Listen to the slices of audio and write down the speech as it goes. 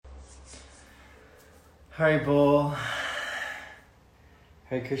Haribol.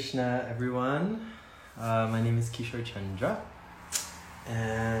 Hare Krishna, everyone. My name is Kishore Chandra,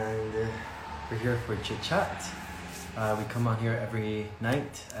 and we're here for Chit Chat. We come on here every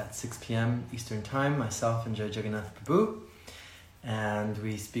night at 6 p.m. Eastern Time, myself and Jai Jagannath Prabhu, and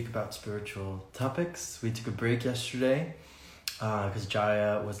we speak about spiritual topics. We took a break yesterday because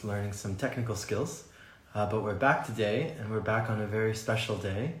Jaya was learning some technical skills, but we're back today, and we're back on a very special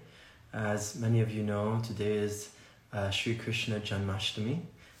day. As many of you know, today is Sri Krishna Janmashtami,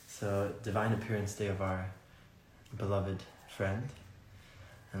 so divine appearance day of our beloved friend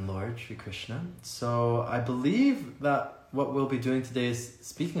and Lord Sri Krishna. So I believe that what we'll be doing today is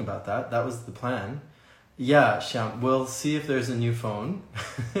speaking about that. That was the plan. Yeah, Shyam, we'll see if there's a new phone.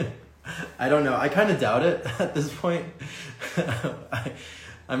 I don't know. I kind of doubt it at this point.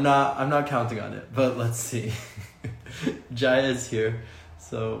 I'm not counting on it, but let's see. Jaya is here.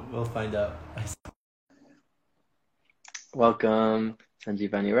 So we'll find out. Welcome,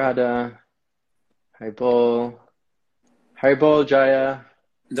 Sanjeevani Radha. Haribol. Haribol, Jaya.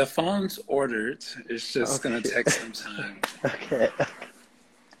 The phone's ordered. It's just going to take some time Okay.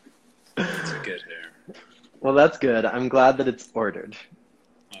 to get here. Well, that's good. I'm glad that it's ordered.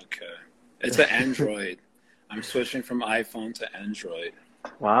 Okay. It's an Android. I'm switching from iPhone to Android.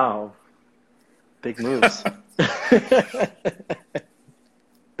 Wow. Big moves.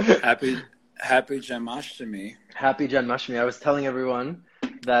 Happy Janmashtami. Happy Janmashtami. I was telling everyone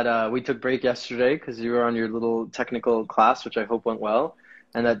that we took break yesterday because you were on your little technical class, which I hope went well,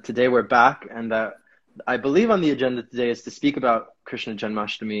 and that today we're back, and that I believe on the agenda today is to speak about Krishna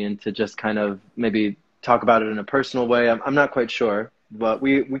Janmashtami and to just kind of maybe talk about it in a personal way. I'm not quite sure, but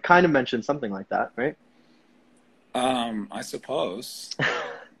we kind of mentioned something like that, right? I suppose.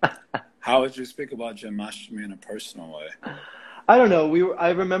 How would you speak about Janmashtami in a personal way? I don't know. I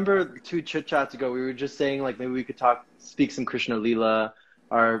remember 2 chit chats ago, we were just saying like maybe we could speak some Krishna Leela,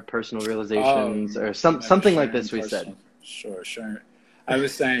 our personal realizations, or something like this. We said. Sure. I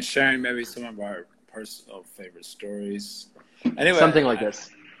was saying sharing maybe some of our personal favorite stories. Anyway, something like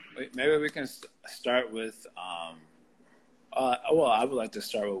this. Maybe we can start with. Well, I would like to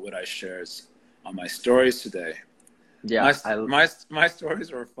start with what I shared on my stories today. Yeah, my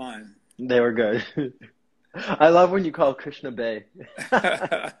stories were fun. They were good. I love when you call Krishna Bay.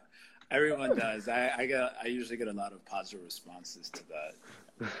 Everyone does. I usually get a lot of positive responses to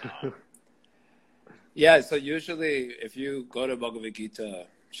that. Yeah, so usually if you go to Bhagavad Gita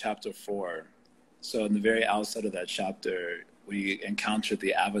chapter 4, so in the very outset of that chapter, we encounter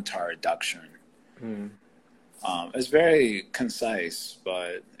the avatar doctrine. It's very concise,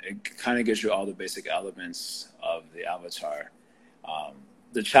 but it kind of gives you all the basic elements of the avatar.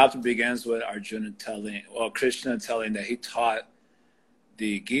 The chapter begins with Krishna telling that he taught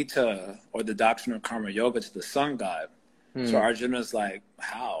the Gita or the doctrine of karma yoga to the sun god. So Arjuna's like,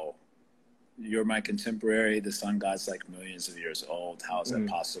 how? You're my contemporary. The sun god's like millions of years old. How is that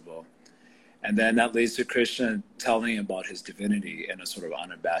possible? And then that leads to Krishna telling about his divinity in a sort of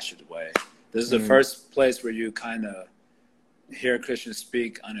unabashed way. This is the first place where you kind of hear Krishna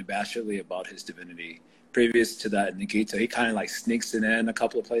speak unabashedly about his divinity. Previous to that in the Gita, he kind of like sneaks it in a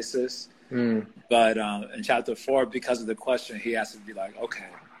couple of places. But in chapter 4, because of the question, he has to be like, okay,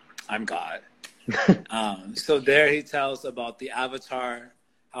 I'm God. So there he tells about the avatar,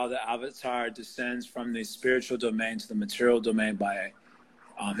 how the avatar descends from the spiritual domain to the material domain by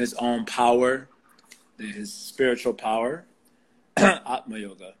his own power, his spiritual power, Atma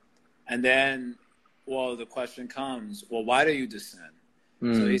Yoga. And then, the question comes, why do you descend?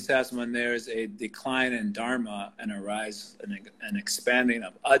 So he says when there's a decline in dharma and a rise and an expanding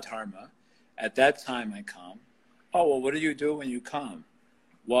of adharma, at that time I come. What do you do when you come?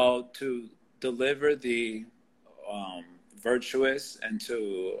 Well, to deliver the virtuous and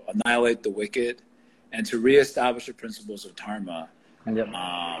to annihilate the wicked and to reestablish the principles of dharma. Yep.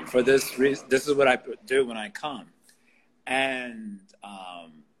 For this reason, this is what I do when I come. And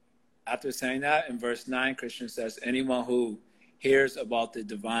after saying that, in verse 9, Krishna says, anyone who hears about the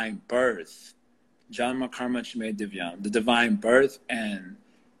divine birth, Janma Karma Chime Divyam, the divine birth and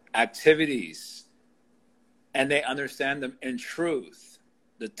activities, and they understand them in truth,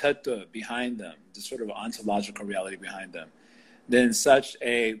 the tattva behind them, the sort of ontological reality behind them, then such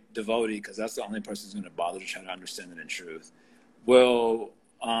a devotee, because that's the only person who's going to bother to try to understand it in truth, will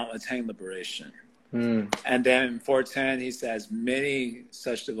attain liberation. And then in 410, he says, many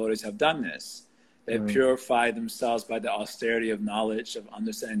such devotees have done this. They purify themselves by the austerity of knowledge, of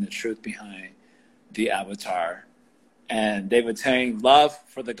understanding the truth behind the avatar. And they've attained love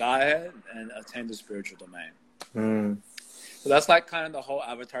for the Godhead and attained the spiritual domain. So that's like kind of the whole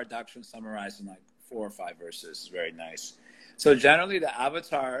avatar doctrine summarized in like 4 or 5 verses. It's very nice. So generally the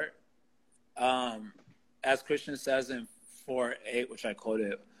avatar, as Krishna says in 4:8, which I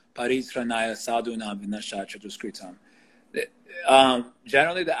quoted, Paritranaya sadhuna vinasha chatuskritam.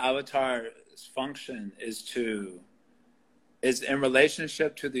 Generally the avatar's function is in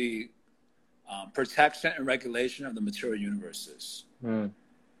relationship to the protection and regulation of the material universes.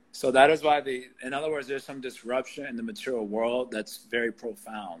 So that is why in other words, there's some disruption in the material world that's very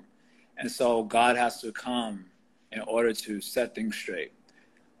profound. And so God has to come in order to set things straight.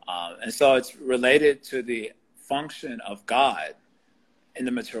 And so it's related to the function of God in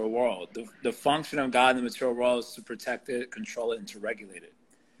the material world. The function of God in the material world is to protect it, control it, and to regulate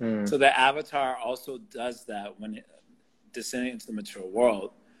it. So the avatar also does that when descending into the material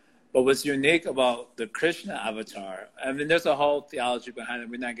world. But what's unique about the Krishna avatar, I mean, there's a whole theology behind it.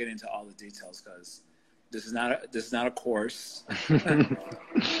 We're not getting into all the details because this is not a course.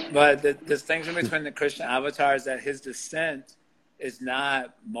 But the distinction between the Krishna avatar is that his descent is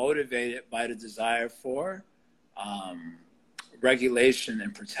not motivated by the desire for regulation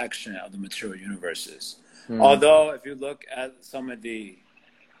and protection of the material universes. Although if you look at some of the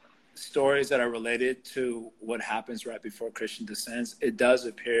stories that are related to what happens right before Krishna descends, it does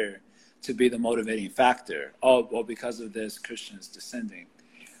appear to be the motivating factor. Oh, well, because of this, Krishna is descending.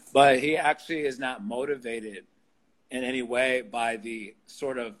 But he actually is not motivated in any way by the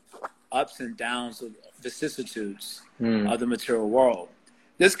sort of ups and downs of vicissitudes of the material world.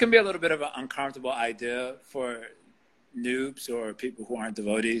 This can be a little bit of an uncomfortable idea for noobs or people who aren't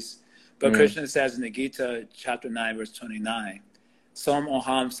devotees. But Krishna says in the Gita, chapter 9, verse 29, Som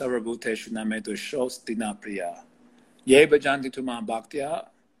oham sarvabhuteshu nametu shostina priya. Ye bhajanti tumam bhaktya.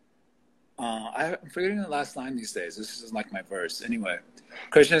 I'm forgetting the last line these days. This is like my verse. Anyway,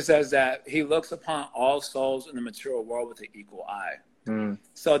 Krishna says that he looks upon all souls in the material world with an equal eye.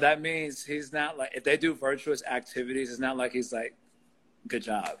 So that means he's not like, if they do virtuous activities, it's not like he's like, good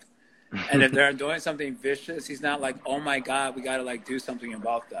job. And if they're doing something vicious, he's not like, oh my God, we got to like do something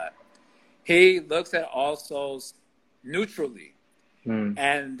about that. He looks at all souls neutrally.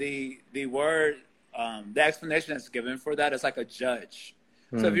 And the word, the explanation that's given for that is like a judge.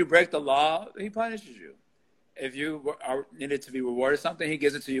 So if you break the law, he punishes you. If you are needed to be rewarded something, he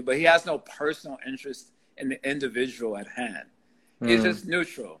gives it to you. But he has no personal interest in the individual at hand. He's just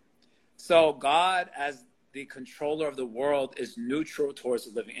neutral. So God, as the controller of the world, is neutral towards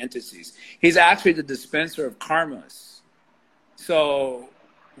the living entities. He's actually the dispenser of karmas. So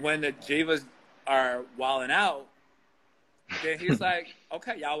when the jivas are wilding out, then he's like,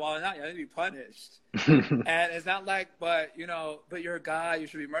 okay, y'all wilding out, y'all need to be punished. And it's not like, but you're a God, you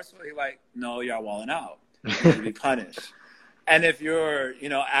should be merciful. He's like, no, y'all wilding out. You should be punished. And if you're,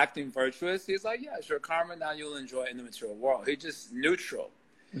 acting virtuous, he's like, yeah, it's your karma, now you'll enjoy it in the material world. He's just neutral.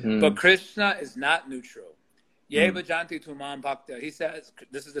 But Krishna is not neutral. Ye bhajanti tumam bhakta. He says,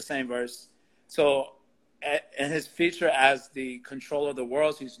 this is the same verse. So in his feature as the controller of the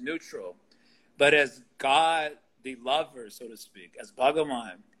world, he's neutral. But as God, the lover, so to speak, as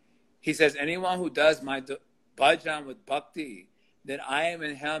Bhagavan, he says, anyone who does my bhajan with bhakti, then I am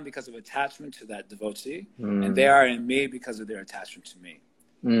in him because of attachment to that devotee, and they are in me because of their attachment to me.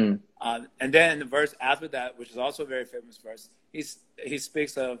 And then in the verse after that, which is also a very famous verse, he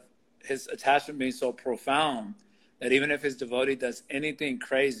speaks of his attachment being so profound that even if his devotee does anything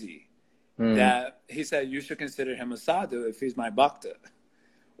crazy, that he said, you should consider him a sadhu if he's my bhakta.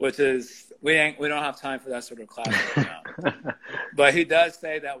 Which is, we don't have time for that sort of class right now. But he does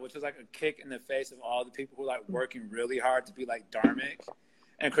say that, which is like a kick in the face of all the people who are like working really hard to be like dharmic.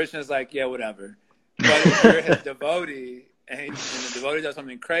 And Krishna's like, yeah, whatever. But if you're his devotee and the devotee does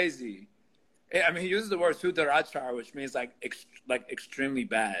something crazy, I mean, he uses the word sudarachar, which means like extremely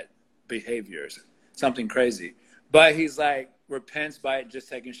bad behaviors, something crazy. But he's like, repents by just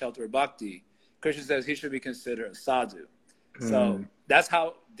taking shelter of bhakti. Krishna says he should be considered a sadhu. So that's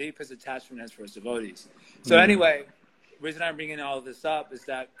how deep his attachment is for his devotees. So anyway, the reason I'm bringing all of this up is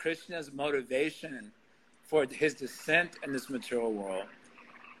that Krishna's motivation for his descent in this material world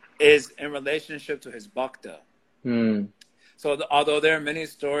is in relationship to his bhakta. So although there are many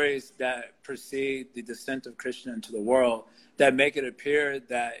stories that precede the descent of Krishna into the world that make it appear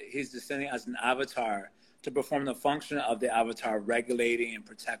that he's descending as an avatar to perform the function of the avatar, regulating and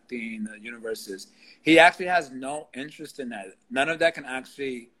protecting the universes, he actually has no interest in that. None of that can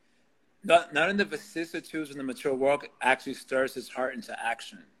actually, none of the vicissitudes in the material world actually stirs his heart into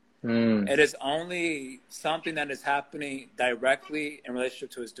action. It is only something that is happening directly in relationship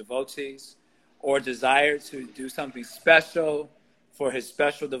to his devotees or desire to do something special for his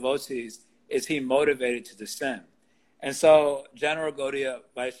special devotees is he motivated to descend. And so, General Gaudiya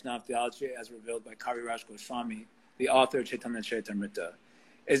Vaishnava theology, as revealed by Kaviraj Goswami, the author of Chaitanya Charitamrita,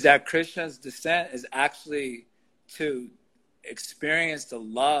 is that Krishna's descent is actually to experience the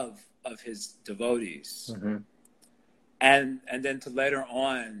love of his devotees, and then to later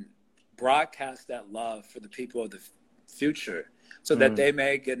on broadcast that love for the people of the future, so that they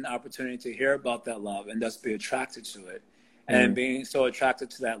may get an opportunity to hear about that love and thus be attracted to it. And being so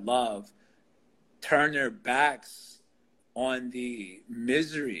attracted to that love, turn their backs on the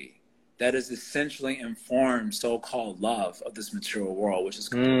misery that is essentially informed so-called love of this material world, which is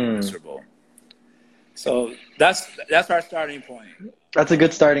completely miserable. So that's our starting point. That's a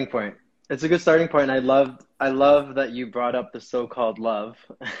good starting point. It's a good starting point. And I love that you brought up the so-called love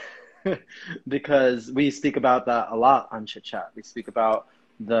because we speak about that a lot on Chit Chat. We speak about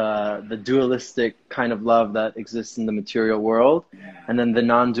the dualistic kind of love that exists in the material world, and then the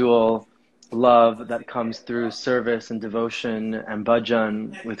non-dual love that comes through service and devotion and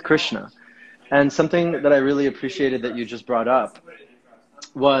bhajan with Krishna. And something that I really appreciated that you just brought up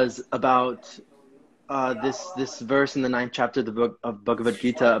was about this verse in the 9th chapter of the book of Bhagavad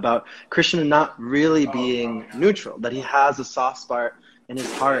Gita about Krishna not really being neutral, that he has a soft spot in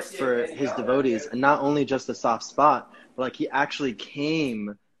his heart for his devotees, and not only just a soft spot, but like he actually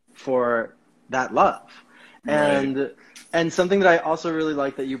came for that love. Right. And something that I also really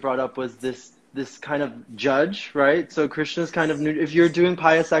like that you brought up was this kind of judge, right? So Krishna's kind of, if you're doing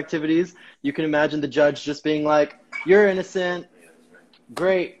pious activities, you can imagine the judge just being like, you're innocent,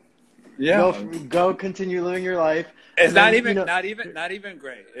 great, go continue living your life. It's not even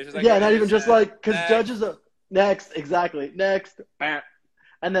great. It's just like, not even just like, because judges are next, exactly, next,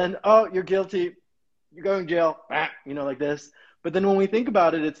 and then, oh, you're guilty, you're going to jail, like this. But then when we think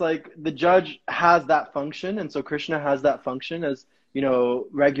about it, it's like the judge has that function, and so Krishna has that function as,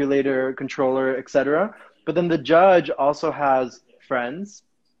 regulator, controller, etc. But then the judge also has friends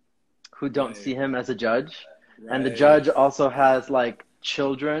who don't see him as a judge, and the judge also has like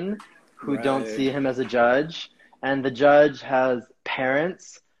children who don't see him as a judge, and the judge has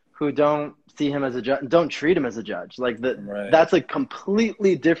parents who don't see him as a judge, don't treat him as a judge. Like that's a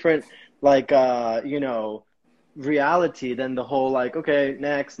completely different, like reality than the whole like, okay,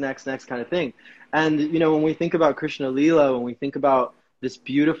 next kind of thing. And when we think about Krishna Lila, when we think about the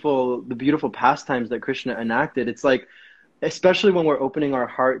beautiful pastimes that Krishna enacted, it's like, especially when we're opening our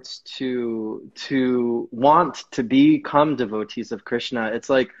hearts to want to become devotees of Krishna, it's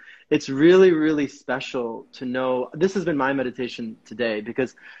like, it's really, really special to know. This has been my meditation today,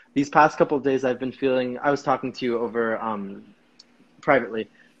 because these past couple of days I've been feeling, I was talking to you over privately,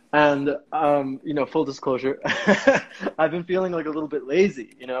 and full disclosure, I've been feeling like a little bit lazy,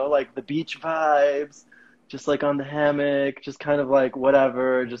 like the beach vibes, just like on the hammock, just kind of like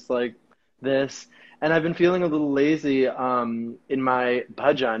whatever, just like this. And I've been feeling a little lazy in my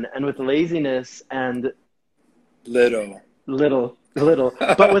bhajan, and with laziness and little,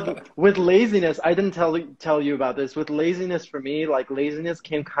 but with laziness, I didn't tell you about this. With laziness, for me, like laziness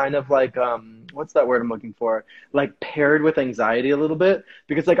came kind of like what's that word I'm looking for? Like paired with anxiety a little bit,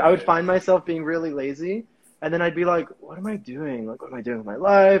 because like I would find myself being really lazy, and then I'd be like, what am I doing? Like, what am I doing with my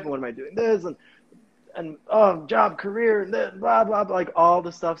life? What am I doing this? And job, career, blah, blah, blah, like all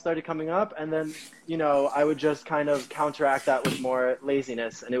the stuff started coming up. And then, I would just kind of counteract that with more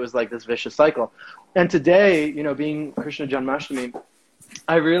laziness. And it was like this vicious cycle. And today, being Krishna Janmashtami,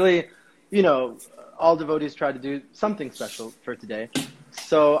 I really, all devotees try to do something special for today.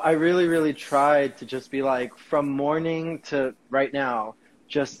 So I really, really tried to just be like, from morning to right now,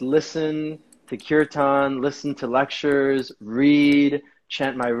 just listen to kirtan, listen to lectures, read,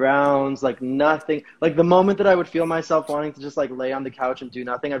 chant my rounds, like nothing. Like the moment that I would feel myself wanting to just like lay on the couch and do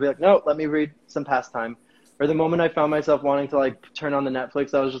nothing, I'd be like, no, let me read some pastime. Or the moment I found myself wanting to like turn on the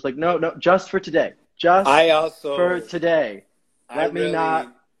Netflix, I was just like, no, just for today. For today. Let me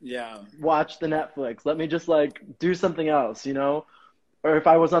not watch the Netflix. Let me just like do something else, Or if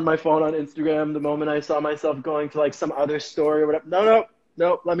I was on my phone on Instagram, the moment I saw myself going to like some other story or whatever,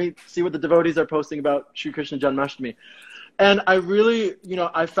 no, let me see what the devotees are posting about Shri Krishna Janmashtami. And I really,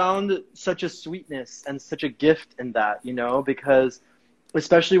 I found such a sweetness and such a gift in that, because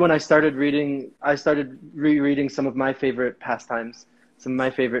especially when I started rereading some of my favorite pastimes, some of my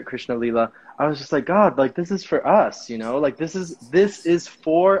favorite Krishna Lila, I was just like, God, like this is for us, like this is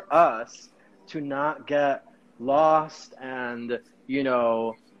for us to not get lost and,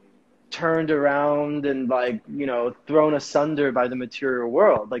 turned around and like, thrown asunder by the material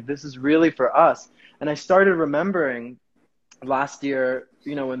world. Like this is really for us. And I started remembering last year,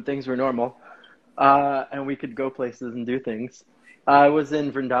 when things were normal, and we could go places and do things. I was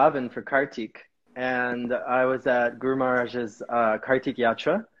in Vrindavan for Kartik, and I was at Guru Maharaj's Kartik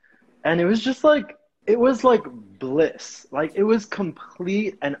Yatra, and it was just like it was like bliss. Like it was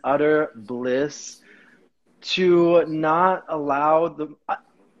complete and utter bliss to not allow the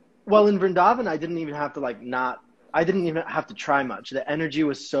well, in Vrindavan, I didn't even have to like not, I didn't even have to try much. The energy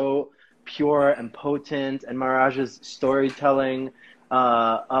was so pure and potent, and Maharaj's storytelling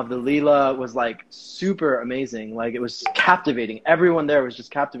of the Leela was like super amazing. Like it was captivating. Everyone there was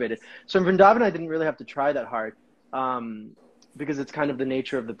just captivated. So in Vrindavan, I didn't really have to try that hard because it's kind of the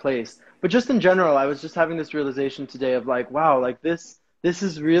nature of the place. But just in general, I was just having this realization today of like, wow, like this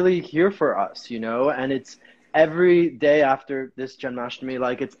is really here for us, you know, and it's every day after this Janmashtami,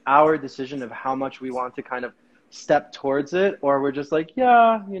 like it's our decision of how much we want to kind of step towards it, or we're just like,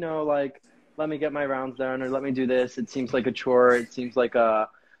 yeah, you know, like let me get my rounds done, or let me do this. It seems like a chore. It seems like a,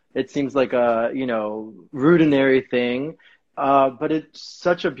 you know, routinary thing. But it's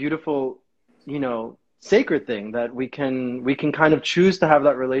such a beautiful, you know, sacred thing that we can kind of choose to have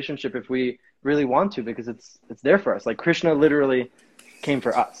that relationship if we really want to, because it's there for us. Like Krishna literally came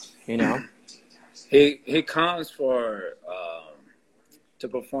for us, you know? He comes for to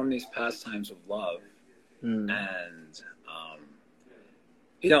perform these pastimes of love, and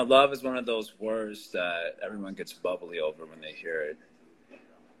you know, love is one of those words that everyone gets bubbly over when they hear it.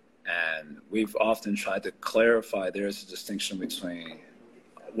 And we've often tried to clarify there's a distinction between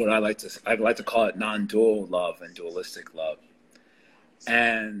what I like to call it non-dual love and dualistic love.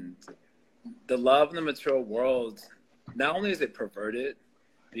 And the love in the material world, not only is it perverted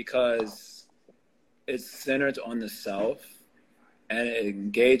because it's centered on the self and it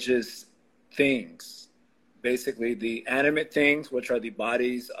engages things, basically the animate things, which are the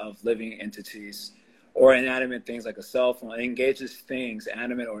bodies of living entities, or inanimate things like a cell phone. It engages things,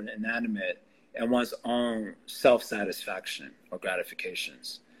 animate or inanimate, and one's own self-satisfaction or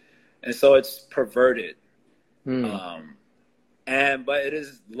gratifications. And so it's perverted. But it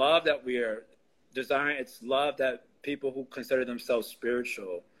is love that we are desiring. It's love that people who consider themselves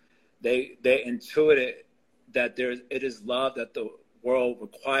spiritual, they intuit it, that it is love that the world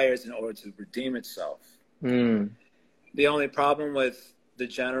requires in order to redeem itself. The only problem with the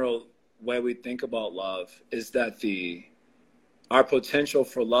general way we think about love is that our potential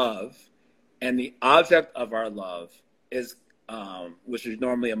for love and the object of our love is, which is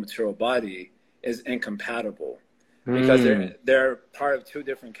normally a material body, is incompatible because they're part of two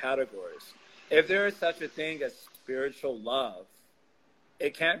different categories. If there is such a thing as spiritual love,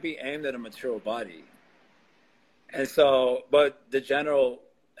 it can't be aimed at a material body. And so, but the general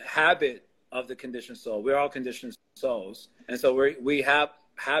habit of the conditioned soul, we're all conditioned souls, and so we have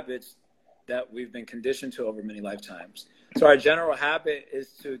habits that we've been conditioned to over many lifetimes. So our general habit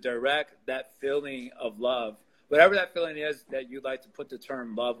is to direct that feeling of love, whatever that feeling is that you'd like to put the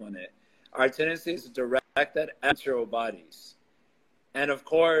term love on it. Our tendency is to direct that at material bodies. And of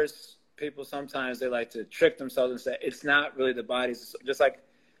course, people sometimes, they like to trick themselves and say, it's not really the bodies. It's just like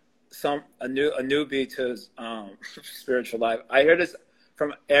a newbie to spiritual life. I hear this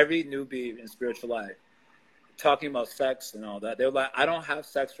from every newbie in spiritual life, talking about sex and all that. They were like, I don't have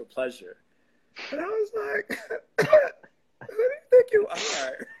sex for pleasure. And I was like, who do you think you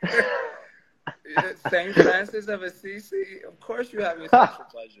are? St. Francis of Assisi? Of course you have your sex for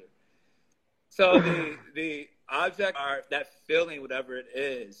pleasure. So the object, that feeling, whatever it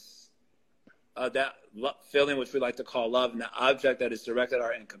is, that feeling which we like to call love, and the object that is directed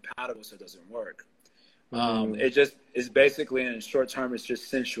are incompatible, so it doesn't work. It just is basically, in short term, it's just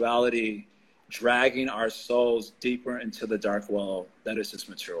sensuality dragging our souls deeper into the dark well that is this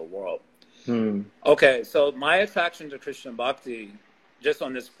material world. Okay, so my attraction to Krishna Bhakti, just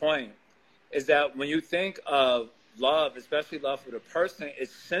on this point, is that when you think of love, especially love for the person,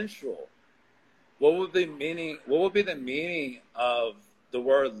 it's sensual. What would be the meaning of the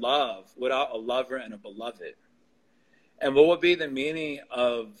word love without a lover and a beloved? And what would be the meaning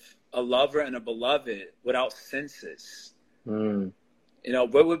of a lover and a beloved without senses? You know,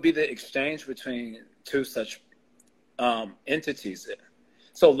 what would be the exchange between two such entities?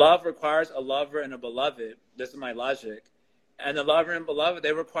 So love requires a lover and a beloved. This is my logic. And the lover and beloved,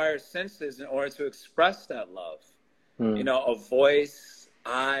 they require senses in order to express that love. You know, a voice,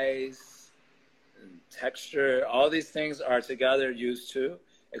 eyes, texture, all these things are together used to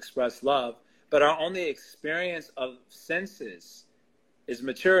express love. But our only experience of senses is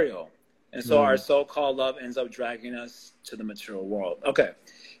material. And so our so-called love ends up dragging us to the material world. Okay,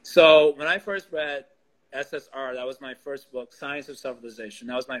 so when I first read SSR, that was my first book, Science of Self-Realization.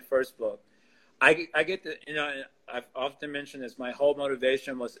 That was my first book. I get the, you know, I've often mentioned this, my whole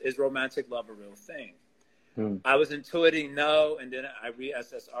motivation was, is romantic love a real thing? I was intuiting no, and then I read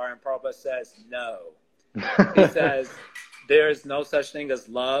SSR, and Prabhupada says no. He says, there is no such thing as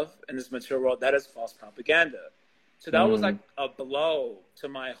love in this material world. That is false propaganda. So that was like a blow to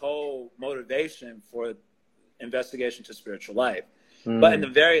my whole motivation for investigation to spiritual life. But in the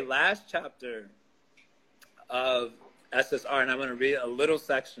very last chapter of SSR, and I'm going to read a little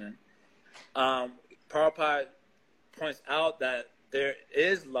section, Prabhupada points out that there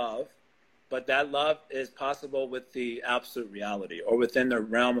is love, but that love is possible with the absolute reality, or within the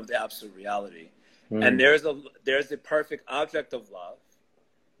realm of the absolute reality. And there's a perfect object of love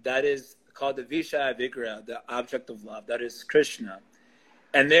that is called the Vishaya Vigraha, the object of love, that is Krishna.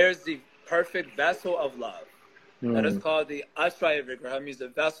 And there's the perfect vessel of love that is called the Ashraya Vigraha, means the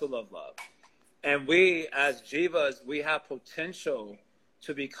vessel of love. And we, as jivas, we have potential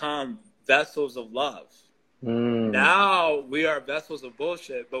to become vessels of love. Now we are vessels of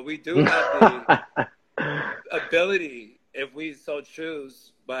bullshit, but we do have the ability, if we so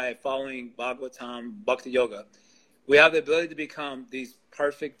choose, by following Bhagavatam, Bhakti Yoga, we have the ability to become these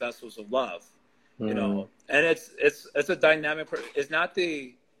perfect vessels of love, you know. And it's a dynamic. It's not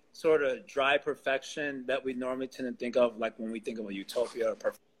the sort of dry perfection that we normally tend to think of, like when we think of a utopia or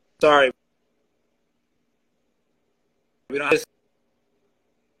perfect. Sorry, we don't have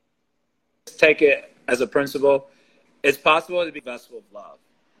to take it as a principle. It's possible to be a vessel of love,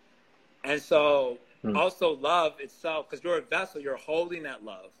 and so. Also, love itself, because you're a vessel, you're holding that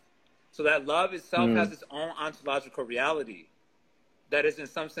love. So that love itself has its own ontological reality that is in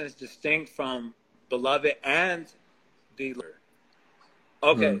some sense distinct from beloved and the Lord.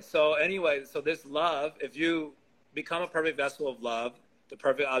 Okay, so anyway, so this love, if you become a perfect vessel of love, the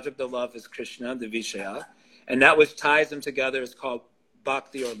perfect object of love is Krishna, the Vishaya, and that which ties them together is called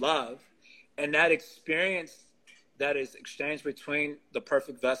bhakti, or love. And that experience that is exchanged between the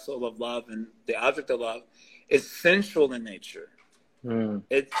perfect vessel of love and the object of love is sensual in nature.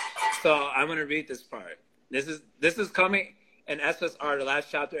 So I'm going to read this part. This is coming in SSR, the last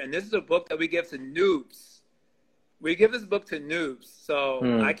chapter, and this is a book that we give to noobs. We give this book to noobs,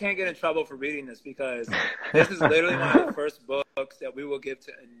 so I can't get in trouble for reading this, because this is literally one of the first books that we will give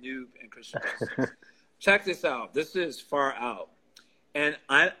to a noob in Christian consciousness. Check this out. This is far out. And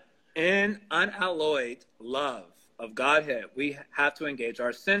in unalloyed love of Godhead, we have to engage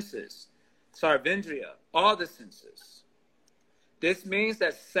our senses, sarvindriya, all the senses. This means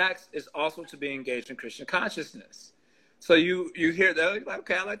that sex is also to be engaged in Krishna consciousness. So you hear that, you're like,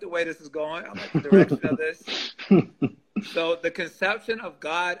 okay, I like the way this is going. I like the direction of this. So the conception of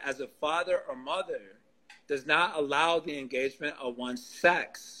God as a father or mother does not allow the engagement of one's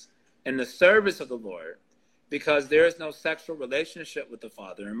sex in the service of the Lord, because there is no sexual relationship with the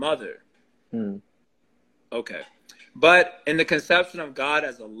father and mother. Okay. But in the conception of God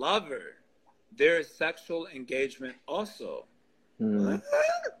as a lover, there is sexual engagement also.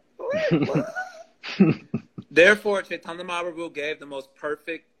 Therefore, Chaitanya Mahaprabhu gave the most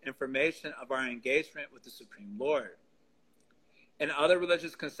perfect information of our engagement with the Supreme Lord. In other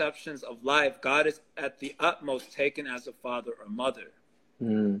religious conceptions of life, God is at the utmost taken as a father or mother.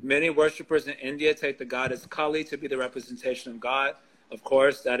 Many worshippers in India take the goddess Kali to be the representation of God. Of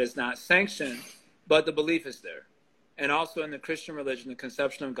course, that is not sanctioned, but the belief is there. And also in the Christian religion, the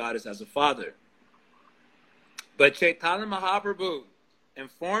conception of God is as a father. But Chaitanya Mahaprabhu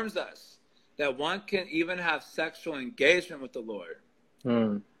informs us that one can even have sexual engagement with the Lord.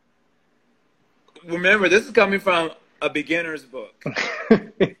 Remember, this is coming from a beginner's book.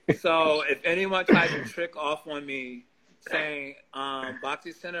 So if anyone tries to trick off on me saying,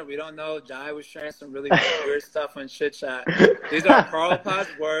 Bhakti Center, we don't know, Jai was sharing some really weird stuff on Chit Chat. These are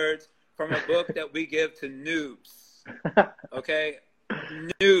Prabhupada's words from a book that we give to noobs. Okay?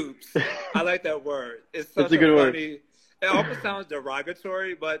 Noobs. I like that word. It's such a good funny word. It almost sounds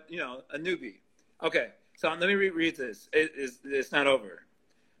derogatory, but, you know, a newbie. Okay, so let me reread this. It's not over.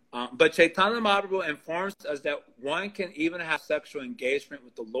 But Chaitanya Mahaprabhu informs us that one can even have sexual engagement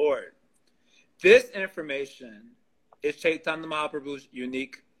with the Lord. This information is Chaitanya Mahaprabhu's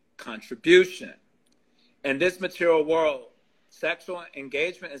unique contribution. In this material world, sexual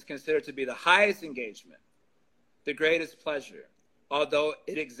engagement is considered to be the highest engagement, the greatest pleasure, although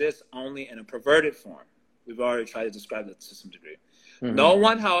it exists only in a perverted form. We've already tried to describe that to some degree. No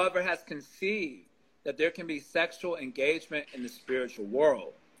one, however, has conceived that there can be sexual engagement in the spiritual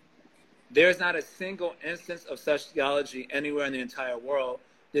world. There is not a single instance of such theology anywhere in the entire world.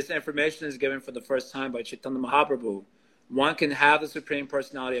 This information is given for the first time by Chaitanya Mahaprabhu. One can have the Supreme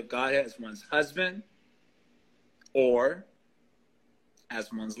Personality of Godhead as one's husband or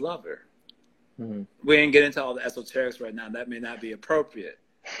as one's lover. We ain't get into all the esoterics right now. That may not be appropriate.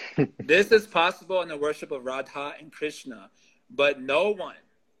 This is possible in the worship of Radha and Krishna, but no one,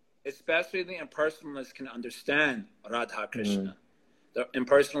 especially the impersonalists, can understand Radha Krishna. The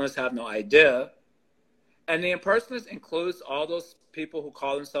impersonalists have no idea. And the impersonalist includes all those people who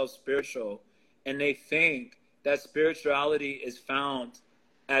call themselves spiritual, and they think that spirituality is found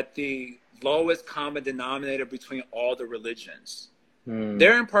at the lowest common denominator between all the religions.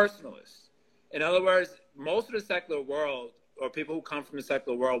 They're impersonalists. In other words, most of the secular world, or people who come from the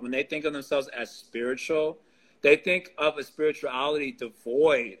secular world, when they think of themselves as spiritual, they think of a spirituality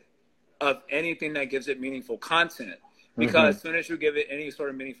devoid of anything that gives it meaningful content. Because as soon as you give it any sort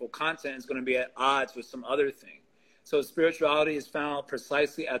of meaningful content, it's going to be at odds with some other thing. So spirituality is found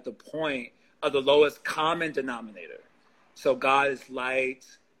precisely at the point of the lowest common denominator. So God is light,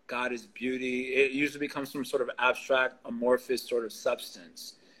 God is beauty. It usually becomes some sort of abstract, amorphous sort of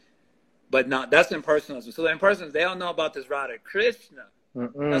substance. But not, that's impersonalism. So the impersonalists, they don't know about this Radha Krishna.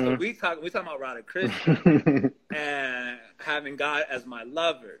 That's what we talk about Radha Krishna and having God as my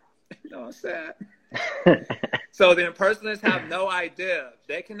lover. You know what I'm saying? So the impersonalists have no idea.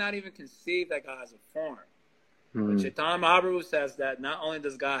 They cannot even conceive that God has a form. But Chaitanya Mahaprabhu says that not only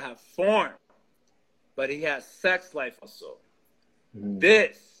does God have form, but he has sex life also.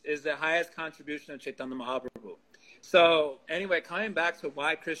 This is the highest contribution of Chaitanya Mahaprabhu. So anyway, coming back to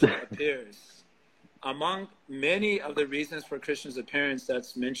why Krishna appears, among many of the reasons for Krishna's appearance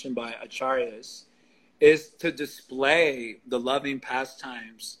that's mentioned by acharyas is to display the loving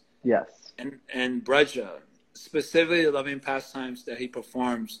pastimes and Braja, specifically the loving pastimes that he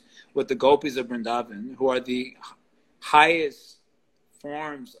performs with the gopis of Vrindavan, who are the highest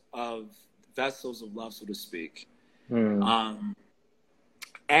forms of vessels of love, so to speak.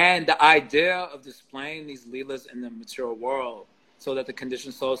 And the idea of displaying these leelas in the material world so that the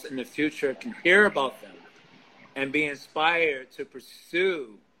conditioned souls in the future can hear about them and be inspired to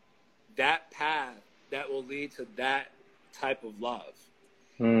pursue that path that will lead to that type of love.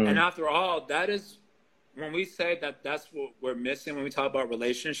 And after all, that is, when we say that that's what we're missing when we talk about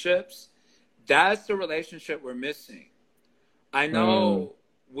relationships, that's the relationship we're missing. I know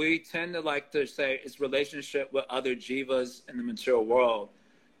we tend to like to say it's relationship with other jivas in the material world.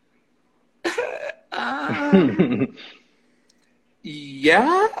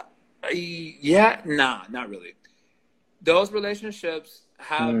 Nah, not really. Those relationships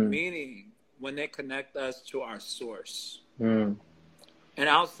have meaning when they connect us to our source. And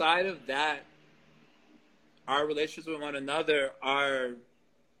outside of that, our relationships with one another are,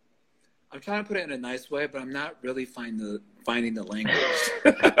 I'm trying to put it in a nice way, but I'm not really finding the language.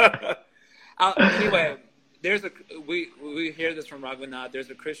 Anyway, we hear this from Raghunath. There's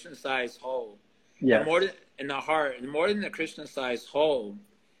a Krishna-sized hole. And more than in the heart, and more than the Krishna-sized hole,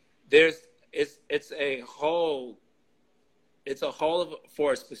 it's a hole. It's a hole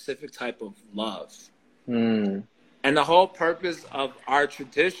for a specific type of love. And the whole purpose of our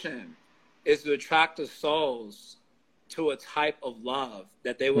tradition is to attract the souls to a type of love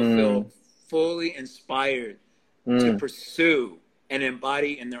that they will feel fully inspired to pursue and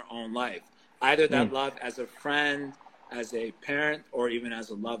embody in their own life. Either that love as a friend, as a parent, or even as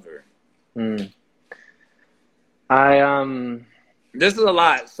a lover. This is a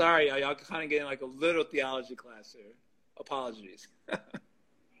lot. Sorry, y'all kind of getting like a little theology class here. Apologies.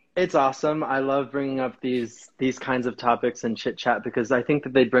 It's awesome. I love bringing up these kinds of topics and chit chat because I think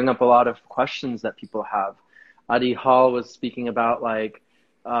that they bring up a lot of questions that people have. Adi Hall was speaking about like,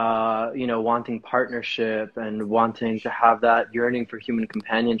 wanting partnership and wanting to have that yearning for human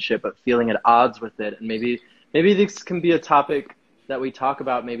companionship, but feeling at odds with it. And maybe this can be a topic that we talk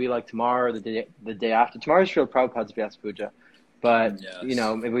about maybe like tomorrow or the day after. Tomorrow's Srila Prabhupada's Vyas Puja, but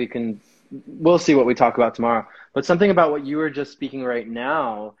maybe we'll see what we talk about tomorrow. But something about what you were just speaking right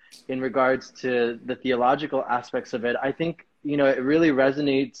now in regards to the theological aspects of it, I think, it really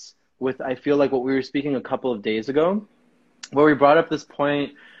resonates with, I feel like what we were speaking a couple of days ago, where we brought up this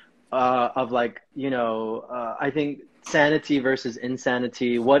point of like, I think sanity versus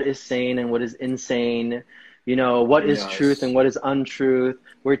insanity, what is sane and what is insane, what is truth and what is untruth.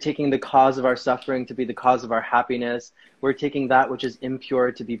 We're taking the cause of our suffering to be the cause of our happiness. We're taking that which is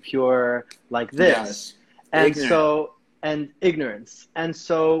impure to be pure, like this. And ignorance. And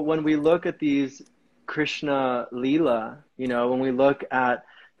so when we look at these Krishna Leela, when we look at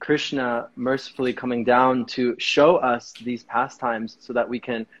Krishna mercifully coming down to show us these pastimes so that we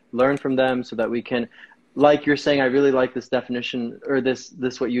can learn from them, so that we can, like you're saying, I really like this definition, or this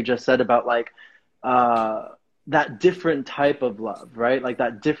what you just said about like that different type of love, right? Like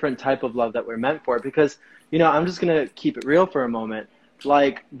that different type of love that we're meant for. Because, I'm just going to keep it real for a moment.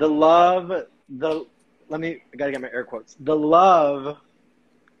 Like I got to get my air quotes. The love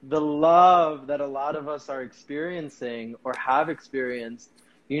the love that a lot of us are experiencing or have experienced,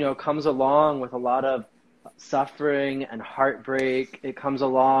 comes along with a lot of suffering and heartbreak. It comes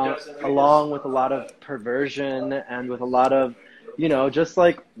along with a lot of perversion and with a lot of, just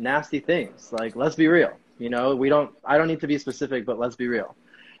like nasty things. Like, let's be real. I don't need to be specific, but let's be real.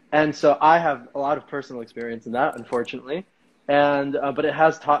 And so I have a lot of personal experience in that, unfortunately. And, but it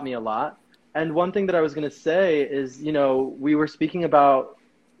has taught me a lot. And one thing that I was going to say is, we were speaking about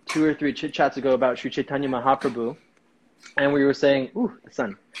 2 or 3 chit chats ago about Sri Chaitanya Mahaprabhu. And we were saying, ooh, the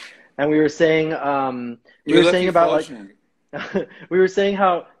sun. And we were saying, about like, we were saying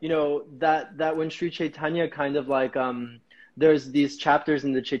how, that when Sri Chaitanya kind of like, there's these chapters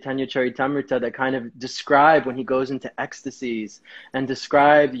in the Chaitanya Charitamrita that kind of describe when he goes into ecstasies and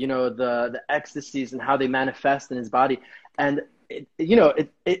describe, the ecstasies and how they manifest in his body. And,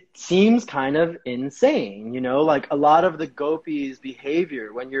 it seems kind of insane, like a lot of the gopis'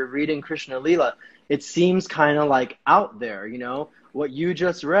 behavior when you're reading Krishna Lila, it seems kind of like out there, what you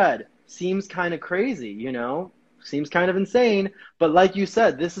just read seems kind of crazy, seems kind of insane. But like you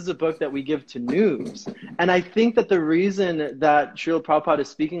said, this is a book that we give to noobs. And I think that the reason that Srila Prabhupada is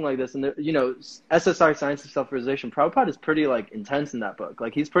speaking like this, and SSR, Science of Self-Realization, Prabhupada is pretty like intense in that book.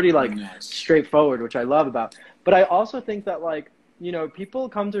 Like he's pretty like straightforward, which I love about. But I also think that like, people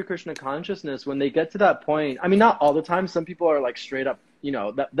come to Krishna consciousness when they get to that point. I mean, not all the time. Some people are like straight up,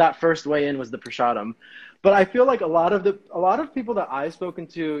 that first way in was the prasadam. But I feel like a lot of people that I've spoken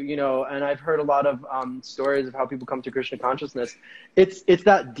to, and I've heard a lot of stories of how people come to Krishna consciousness. It's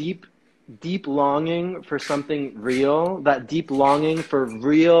that deep longing for something real, that deep longing for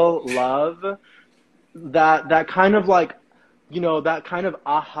real love, that kind of like, that kind of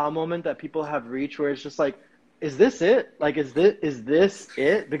aha moment that people have reached where it's just like, is this it? Like, is this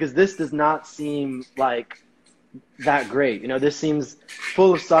it? Because this does not seem like that great. This seems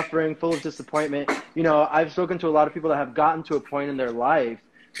full of suffering, full of disappointment. I've spoken to a lot of people that have gotten to a point in their life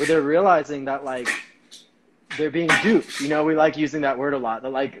where they're realizing that like they're being duped. We like using that word a lot. That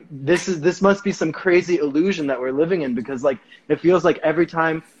like this must be some crazy illusion that we're living in, because like it feels like every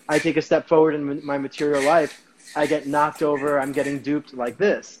time I take a step forward in my material life, I get knocked over. I'm getting duped like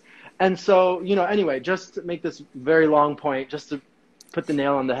this. And so, anyway, just to make this very long point, just to put the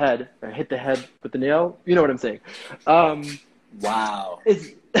nail on the head, or hit the head with the nail, you know what I'm saying? Wow.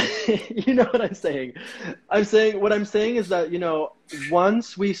 You know what I'm saying? What I'm saying is that,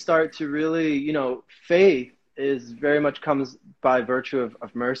 once we start to really, faith is very much comes by virtue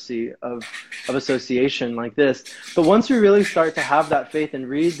of mercy, of association like this. But once we really start to have that faith and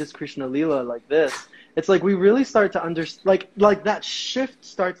read this Krishna Lila like this, it's like we really start to understand, like that shift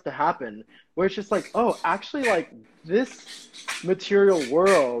starts to happen, where it's just like, oh, actually, like this material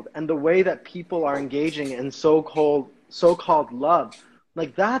world and the way that people are engaging in so-called love,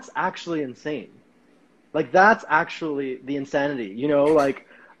 like that's actually insane. Like that's actually the insanity, like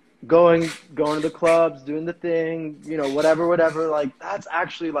going to the clubs, doing the thing, whatever, like that's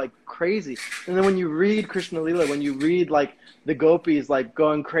actually like crazy. And then when you read Krishna Lila, when you read like the gopis like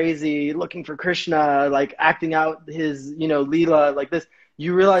going crazy, looking for Krishna, like acting out his, Lila like this,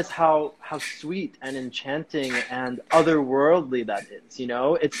 you realize how sweet and enchanting and otherworldly that is,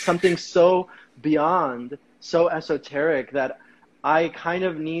 It's something so beyond, so esoteric that I kind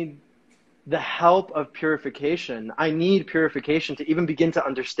of need the help of purification. I need purification to even begin to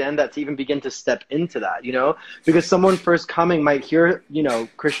understand that, to even begin to step into that, because someone first coming might hear,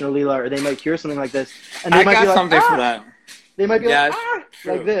 Krishna Lila, or they might hear something like this, and they might be like, something for that. They might be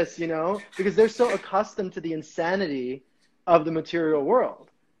like this, because they're so accustomed to the insanity of the material world.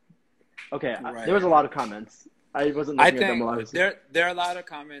 Okay, right. There was a lot of comments. I wasn't looking at them a lot. There are a lot of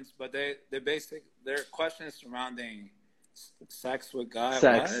comments, but their questions surrounding sex with God.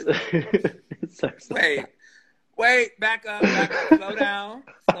 Sex. Sex. Wait, back up, slow down.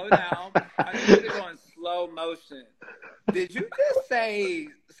 I need to go in slow motion. Did you just say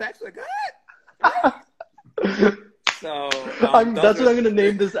sex with God? So that's what I'm going to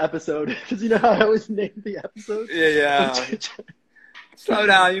name this episode, because you know how I always name the episode? Yeah. Slow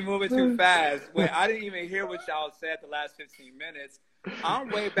down, you're moving too fast. Wait, I didn't even hear what y'all said the last 15 minutes. I'm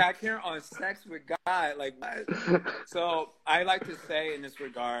way back here on sex with God. Like, what? So I like to say in this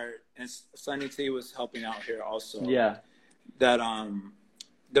regard, and Sunny T was helping out here also. Yeah. That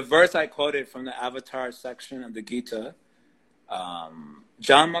the verse I quoted from the Avatar section of the Gita,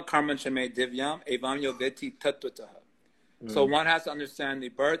 Janma karma chame divyam evam yogeti tattvataha. So one has to understand the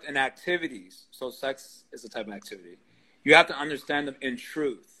birth and activities. So sex is a type of activity. You have to understand them in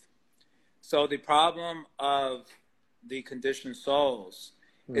truth. So the problem of the conditioned souls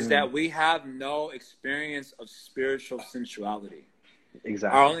is that we have no experience of spiritual sensuality. Our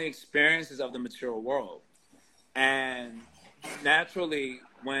Exactly. only experiences of the material world. And naturally,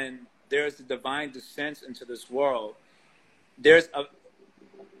 when there's a divine descent into this world, there's a,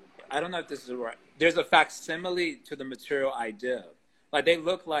 I don't know if this is right, there's a facsimile to the material idea. Like they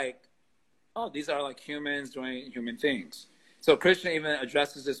look like, oh, these are like humans doing human things. So Krishna even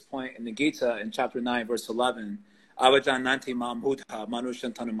addresses this point in the Gita in chapter 9, verse 11, Avajananti Mamudha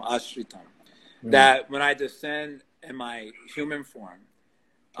Manushantanam Ashritam. That when I descend in my human form,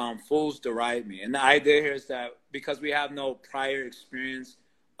 fools deride me. And the idea here is that because we have no prior experience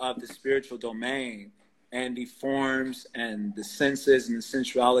of the spiritual domain and the forms and the senses and the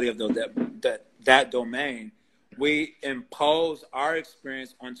sensuality of that domain, we impose our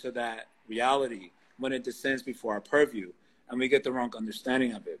experience onto that reality when it descends before our purview, and we get the wrong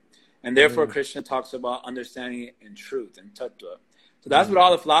understanding of it. And therefore, Krishna talks about understanding it in truth and tattva. So that's what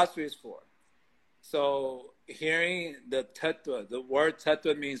all the philosophy is for. So hearing the tattva, the word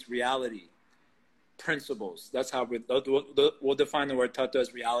tattva means reality, principles. That's how we'll define the word tattva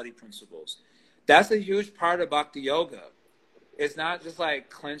as reality principles. That's a huge part of bhakti yoga. It's not just like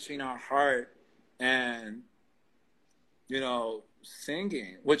clenching our heart and,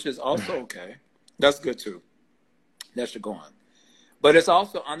 singing, which is also okay. That's good too. That should go on. But it's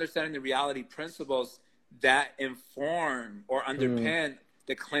also understanding the reality principles that inform or underpin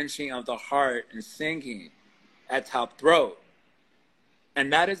the clenching of the heart and singing at top throat.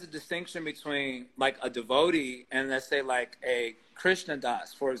 And that is a distinction between like a devotee and let's say like a Krishna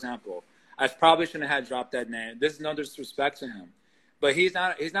Das, for example. I probably shouldn't have dropped that name. This is no disrespect to him. But he's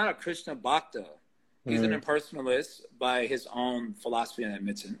not a Krishna Bhakta. He's an impersonalist by his own philosophy and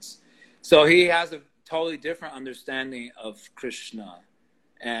admittance. So he has a totally different understanding of Krishna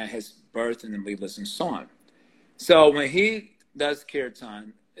and his birth and the Leelas and so on. So when he does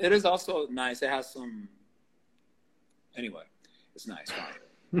kirtan, it is also nice. It has some, anyway, it's nice,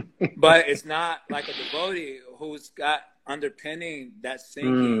 fine. But it's not like a devotee who's got underpinning that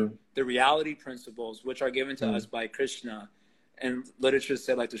singing, the reality principles, which are given to us by Krishna and literature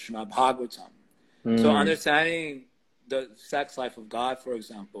say like the Srimad Bhagavatam. So understanding the sex life of God, for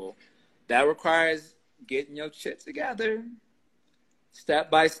example, that requires getting your shit together.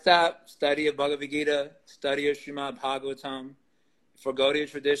 Step by step, study of Bhagavad Gita, study of Srimad Bhagavatam. For Gaudiya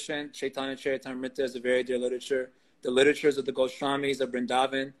tradition, Chaitanya Charitamrita is a very dear literature. The literatures of the Goswamis of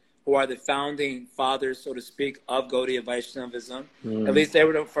Vrindavan, who are the founding fathers, so to speak, of Gaudiya Vaishnavism. At least they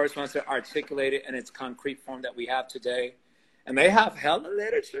were the first ones to articulate it in its concrete form that we have today. And they have hella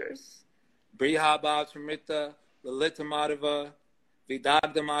literatures. Brihabhavamrita, Lalita Madhava,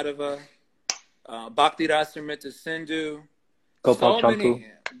 Vidagdha Madhava, Bhakti Rasamrita Sindhu, Gopal so Champu. many,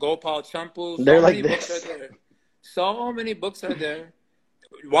 Gopal Champu, so They're like many this. books are there. So many books are there.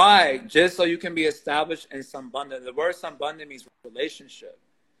 Why? Just so you can be established in Sambandha. The word Sambandha means relationship.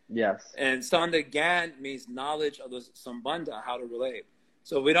 Yes. And Sambandha Gyan means knowledge of the Sambandha, how to relate.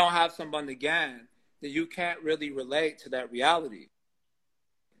 So if we don't have Sambandha Gyan, then you can't really relate to that reality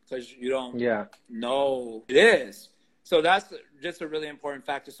because you don't know it is. So that's just a really important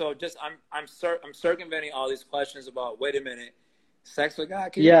factor. So just I'm circumventing all these questions about, wait a minute, sex with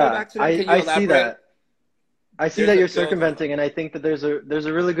God. Can you go back to that? Can you elaborate? See that. I see that you're circumventing, and I think that there's a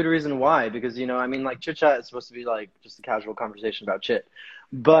really good reason why, because like chit chat is supposed to be like just a casual conversation about chit,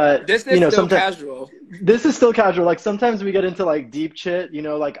 but this is still casual. This is still casual. Like sometimes we get into like deep chit.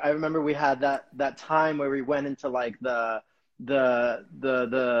 Like I remember we had that time where we went into like the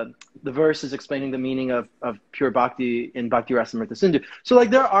verses explaining the meaning of pure bhakti in Bhakti Rasamrita Sindhu. So like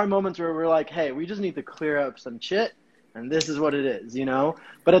there are moments where we're like, hey, we just need to clear up some chit. And this is what it is,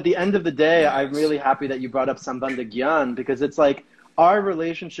 But at the end of the day, I'm really happy that you brought up Sambandha Gyan, because it's like our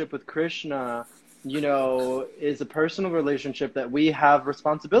relationship with Krishna, is a personal relationship that we have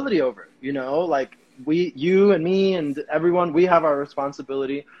responsibility over, Like you and me and everyone, we have our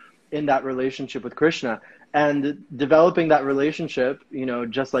responsibility in that relationship with Krishna. And developing that relationship,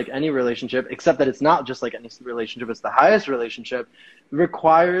 just like any relationship, except that it's not just like any relationship, it's the highest relationship,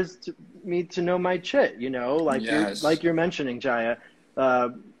 requires me to know my chit, like you're mentioning, Jaya,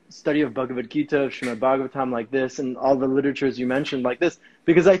 study of Bhagavad Gita, Srimad Bhagavatam like this, and all the literatures you mentioned like this,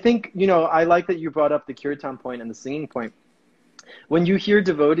 because I think, I like that you brought up the kirtan point and the singing point. When you hear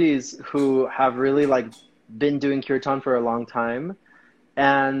devotees who have really like been doing kirtan for a long time,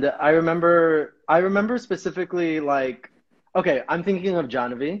 and I remember specifically like, okay, I'm thinking of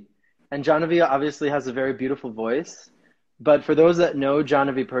Jahnavi, and Jahnavi obviously has a very beautiful voice. But for those that know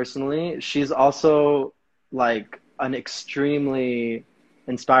Jahnavi personally, she's also like an extremely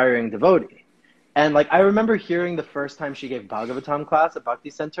inspiring devotee. And like, I remember hearing the first time she gave Bhagavatam class at Bhakti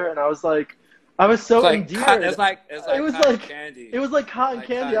Center, and I was like, I was so It's like endeared. it's like It was cotton like candy. it was like cotton Like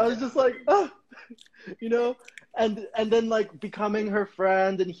candy. I was cotton just like, oh, you know, and then like becoming her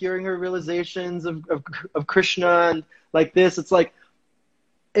friend and hearing her realizations of Krishna and like this, it's like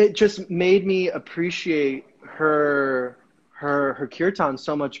it just made me appreciate her kirtan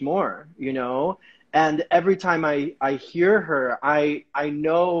so much more, you know. And every time I hear her, I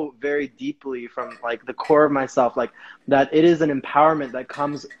know very deeply from like the core of myself, like that it is an empowerment that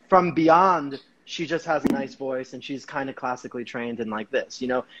comes from beyond. She just has a nice voice and she's kind of classically trained and like this, you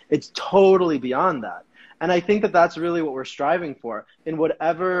know, it's totally beyond that. And I think that that's really what we're striving for in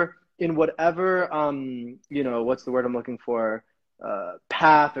whatever, you know, what's the word I'm looking for?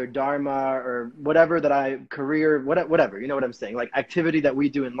 Path or dharma or whatever career, whatever, you know what I'm saying, like activity that we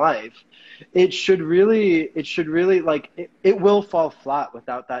do in life, it should really like it will fall flat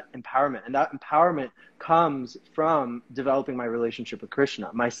without that empowerment. And that empowerment comes from developing my relationship with Krishna,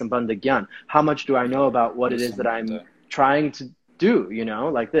 my Sambandha Gyan. How much do I know about what it is that I'm trying to do, you know,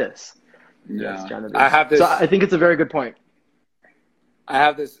 like this. Yeah. Yes, I have this, so I think it's a very good point. I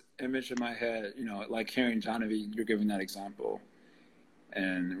have this image in my head, you know, like hearing Jahnavi, you're giving that example.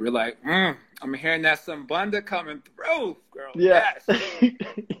 And we're like, I'm hearing that Sambandha coming through, girl. Yeah. Yes.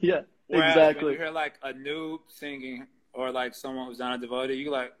 Yeah, Whereas exactly. when you hear like a noob singing or like someone who's not a devotee,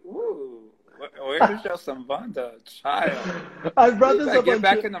 you're like, ooh, where's your Sambandha, child? I brought this up. Get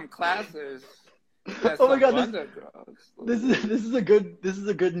back in them classes. Oh my God, this is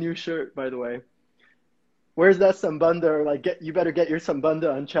a good new shirt, by the way. Where's that Sambandha? Or like, you better get your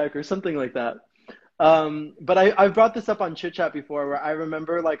Sambandha on check or something like that. But I brought this up on Chit Chat before, where I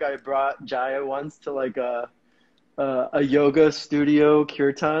remember like I brought Jaya once to like a yoga studio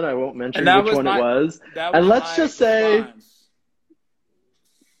kirtan. I won't mention which one it was. And let's just say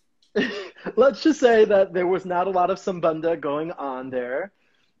that there was not a lot of Sambandha going on there.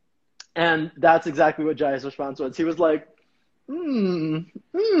 And that's exactly what Jaya's response was. He was like, I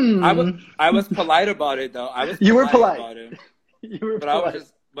was polite about it though. You were polite about it. You were but polite.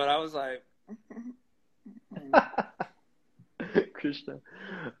 I was like Krishna.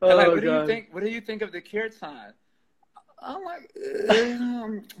 Oh, like, what do you think? What do you think of the kirtan? I'm like,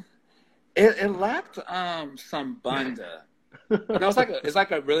 it lacked Sambandha. But it's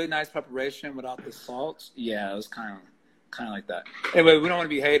like a really nice preparation without the salt. Yeah, it was kind of like that. Anyway, we don't want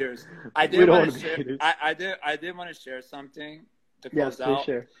to be haters. I did want to share something to close out.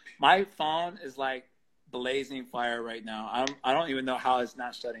 Share. My phone is like blazing fire right now. I don't even know how it's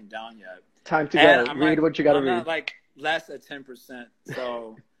not shutting down yet. Time to go. Read what you got to read. I'm like less than 10%,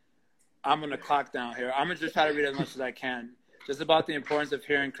 so I'm gonna clock down here. I'm gonna just try to read as much as I can, just about the importance of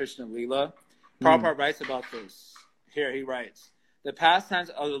hearing Krishna Lila. Prabhupada writes about this. Here he writes: the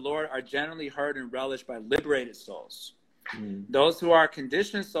pastimes of the Lord are generally heard and relished by liberated souls. Those who are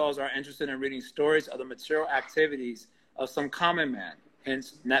conditioned souls are interested in reading stories of the material activities of some common man,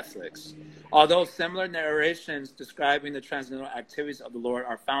 hence Netflix. Although similar narrations describing the transcendental activities of the Lord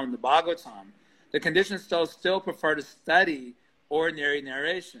are found in the Bhagavatam, the conditioned souls still prefer to study ordinary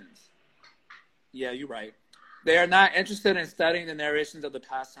narrations. Yeah, you're right. They are not interested in studying the narrations of the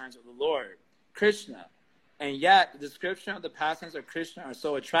pastimes of the Lord, Krishna. And yet, the description of the pastimes of Krishna are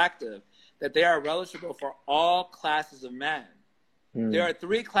so attractive that they are relishable for all classes of men. There are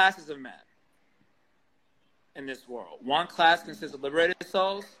 3 classes of men in this world. One class consists of liberated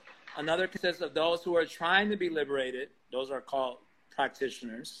souls. Another consists of those who are trying to be liberated. Those are called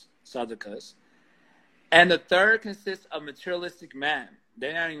practitioners, sadhakas. And the third consists of materialistic men.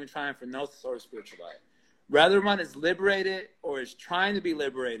 They're not even trying for no sort of spiritual life. Whether one is liberated or is trying to be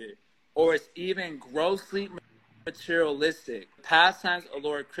liberated or is even grossly materialistic, the pastimes of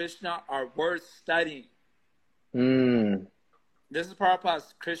Lord Krishna are worth studying. This is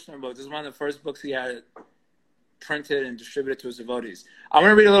Prabhupada's Krishna book. This is one of the first books he had printed and distributed to his devotees. I'm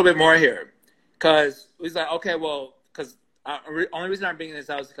going to read a little bit more here because he's like, okay, well, because only reason I'm bringing this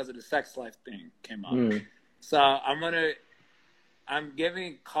out is because of the sex life thing came up. So I'm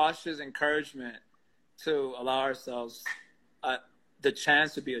giving cautious encouragement to allow ourselves the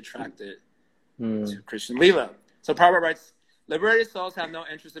chance to be attracted to Krishna Lila. So Prabhupada writes, liberated souls have no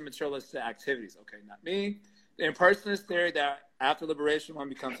interest in materialistic activities. Okay, not me. The impersonalist theory that after liberation one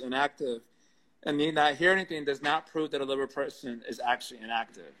becomes inactive and need not hear anything does not prove that a liberated person is actually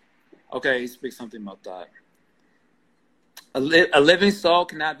inactive. Okay, he speaks something about that. A living soul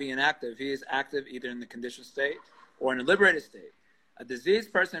cannot be inactive. He is active either in the conditioned state or in a liberated state. A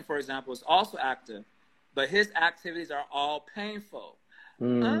diseased person, for example, is also active, but his activities are all painful.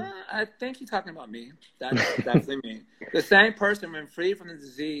 I think he's talking about me. That's definitely me. The same person, when free from the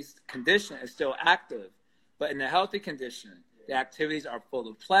diseased condition, is still active, but in a healthy condition, the activities are full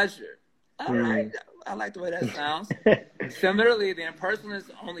of pleasure. All right. I like the way that sounds. Similarly, the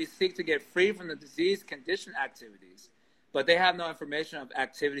impersonalists only seek to get free from the disease condition activities, but they have no information of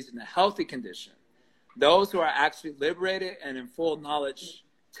activities in a healthy condition. Those who are actually liberated and in full knowledge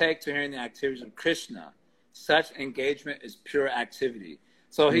take to hearing the activities of Krishna. Such engagement is pure activity.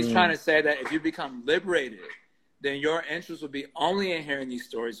 So he's trying to say that if you become liberated, then your interest will be only in hearing these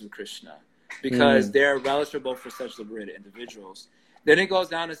stories of Krishna, because they're relishable for such liberated individuals. Then it goes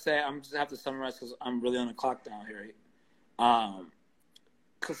down to say, I'm just have to summarize because I'm really on the clock down here.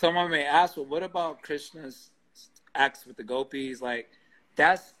 Because someone may ask, well, what about Krishna's acts with the gopis? Like,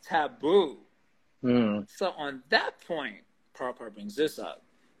 that's taboo. So on that point, Prabhupada brings this up.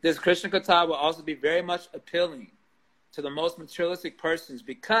 This Krishna Katha will also be very much appealing to the most materialistic persons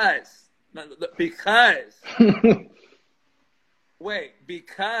because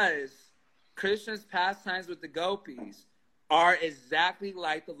Krishna's pastimes with the gopis are exactly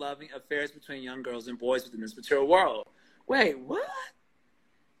like the loving affairs between young girls and boys within this material world. Wait, what?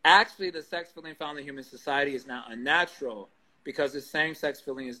 Actually, the sex feeling found in human society is not unnatural, because the same sex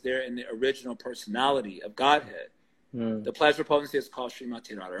feeling is there in the original personality of Godhead. The pleasure potency is called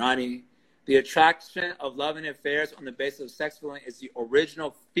Srimati Radharani. The attraction of love and affairs on the basis of sex feeling is the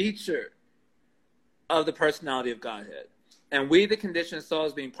original feature of the personality of Godhead. And we, the conditioned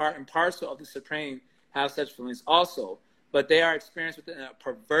souls, being part and parcel of the Supreme, have such feelings also, but they are experienced within a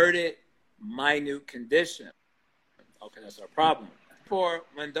perverted, minute condition. Okay, that's our problem. For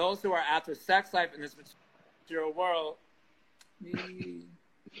when those who are after sex life in this material world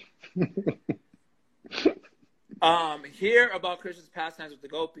hear about Krishna's pastimes with the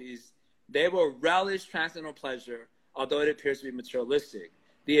gopis, they will relish transcendental pleasure, although it appears to be materialistic.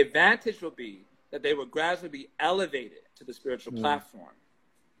 The advantage will be that they will gradually be elevated to the spiritual platform.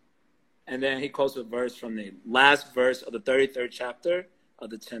 And then he quotes a verse from the last verse of the 33rd chapter of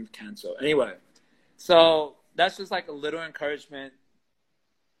the 10th canto. Anyway, so that's just like a little encouragement.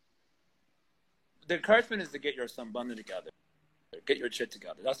 The encouragement is to get your sambandha together. Get your chit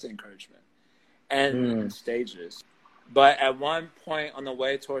together. That's the encouragement. And in stages. But at one point on the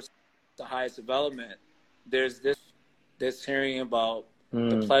way towards the highest development, there's this hearing about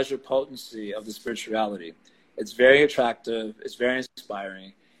the pleasure potency of the spirituality. It's very attractive. It's very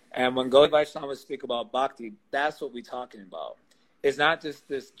inspiring. And when Gaudiya Vaishnavas speak about bhakti, that's what we're talking about. It's not just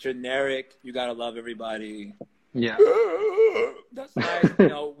this generic, you got to love everybody. Yeah. That's nice. You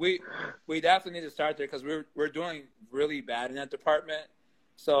know, we definitely need to start there because we're doing really bad in that department.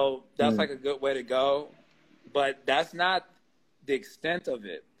 So that's like a good way to go. But that's not the extent of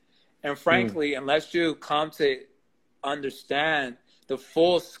it. And frankly, unless you come to understand the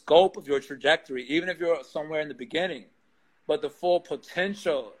full scope of your trajectory, even if you're somewhere in the beginning, but the full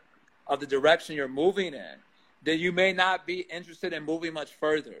potential of the direction you're moving in, then you may not be interested in moving much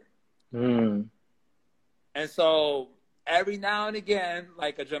further. And so every now and again,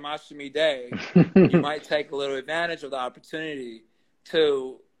 like a Janmashtami day, you might take a little advantage of the opportunity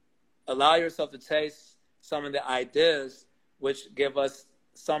to allow yourself to taste some of the ideas which give us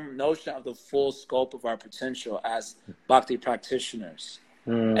some notion of the full scope of our potential as bhakti practitioners.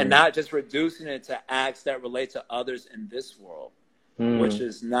 And not just reducing it to acts that relate to others in this world, which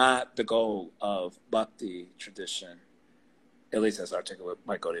is not the goal of bhakti tradition, at least as articulated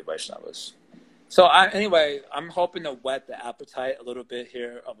by Gaudiya Vaishnavas. So anyway, I'm hoping to whet the appetite a little bit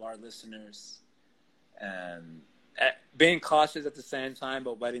here of our listeners, and being cautious at the same time,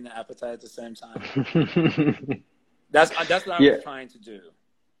 but whetting the appetite at the same time. That's what I'm trying to do.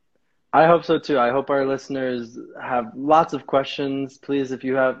 I hope so too. I hope our listeners have lots of questions. Please, if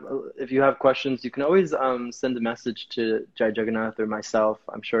you have questions, you can always send a message to Jai Jagannath or myself.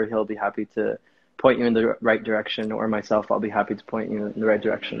 I'm sure he'll be happy to point you in the right direction, or myself, I'll be happy to point you in the right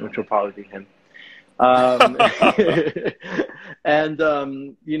direction, which will probably be him. And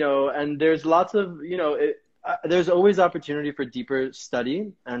you know, and there's lots of, you know, there's always opportunity for deeper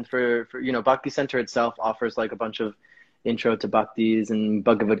study, and for you know, Bhakti Center itself offers like a bunch of intro to bhaktis and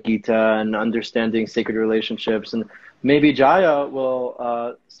Bhagavad Gita and understanding sacred relationships, and maybe Jaya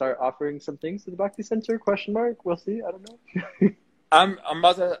will start offering some things to the Bhakti Center, ? We'll see. I don't know. I'm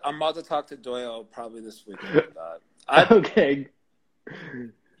about to talk to Doyle probably this week about that. Okay.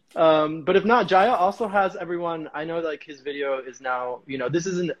 But if not, Jaya also has everyone. I know like his video is now, you know, this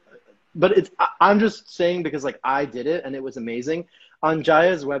isn't, but it's, I'm just saying because like I did it and it was amazing. On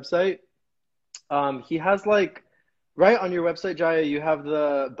Jaya's website, he has like, right on your website, Jaya, you have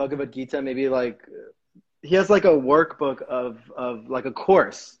the Bhagavad Gita, maybe like, he has like a workbook of like a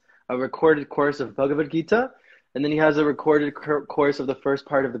course, a recorded course of Bhagavad Gita. And then he has a recorded course of the first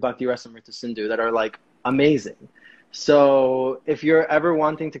part of the Bhakti Rasamrita Sindhu that are like amazing. So if you're ever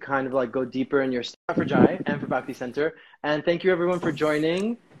wanting to kind of like go deeper in your stuff for Jai and for Bhakti Center, and thank you everyone for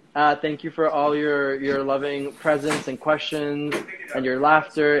joining. Thank you for all your loving presence and questions and your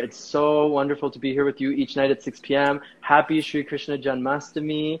laughter. It's so wonderful to be here with you each night at 6 p.m. Happy Shri Krishna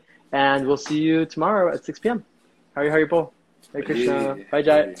Janmashtami, and we'll see you tomorrow at 6 p.m. Hari Hari Bol. Hare Krishna. Bye,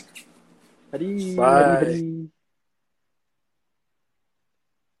 Jai. Hari. Bye. Hari.